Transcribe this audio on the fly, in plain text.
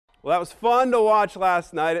Well, that was fun to watch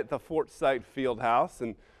last night at the Fort Sight Fieldhouse.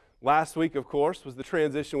 And last week, of course, was the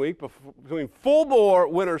transition week between full bore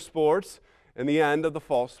winter sports and the end of the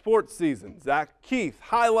fall sports season. Zach Keith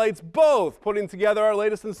highlights both, putting together our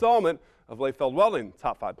latest installment of Lefeld Welding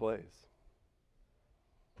Top 5 Plays.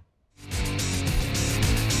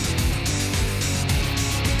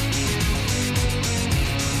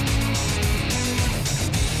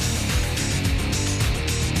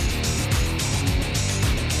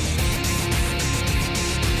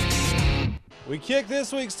 We kick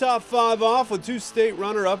this week's Top 5 off with two state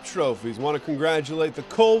runner-up trophies. Want to congratulate the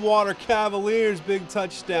Coldwater Cavaliers, big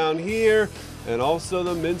touchdown here, and also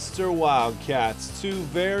the Minster Wildcats. Two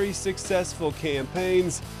very successful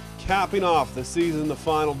campaigns, capping off the season the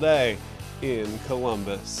final day in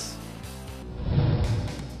Columbus.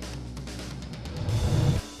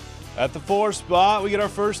 At the 4 spot, we get our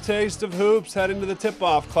first taste of hoops heading to the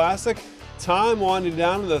Tip-Off Classic. Time winding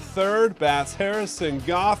down to the 3rd. Bass Harrison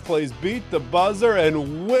Goff plays beat the buzzer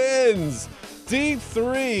and wins.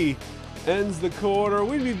 D3 ends the quarter.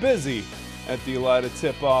 We'd be busy at the Elida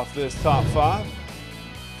Tip-Off this Top 5.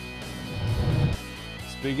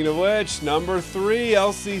 Speaking of which, number 3,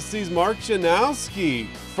 LCC's Mark Janowski.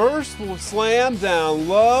 First slam down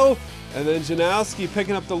low, and then Janowski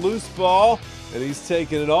picking up the loose ball. And he's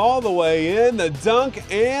taking it all the way in, the dunk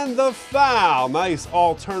and the foul. Nice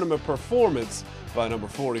all-tournament performance by number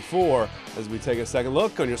 44 as we take a second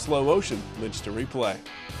look on your slow motion Lynch to replay.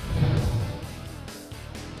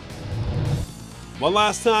 One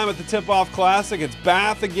last time at the Tip-Off Classic, it's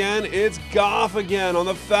Bath again, it's Goff again on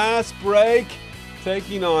the fast break,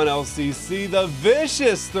 taking on LCC, the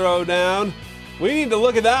vicious throwdown. We need to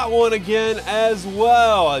look at that one again as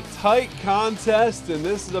well. A tight contest, and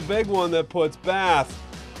this is a big one that puts Bath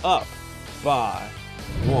up by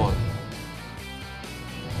 1.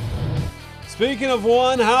 Speaking of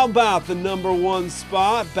 1, how about the number 1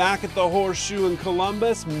 spot back at the Horseshoe in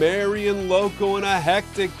Columbus? Marion Loco in a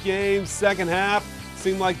hectic game. Second half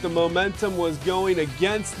seemed like the momentum was going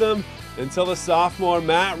against them until the sophomore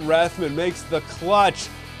Matt Rethman makes the clutch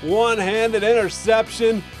one-handed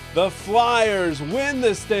interception. The Flyers win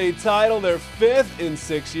the state title, their 5th in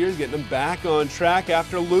 6 years, getting them back on track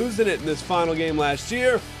after losing it in this final game last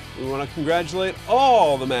year. We want to congratulate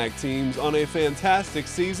all the MAC teams on a fantastic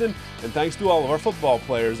season, and thanks to all of our football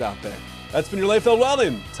players out there. That's been your Lefeld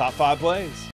Welding Top 5 Plays.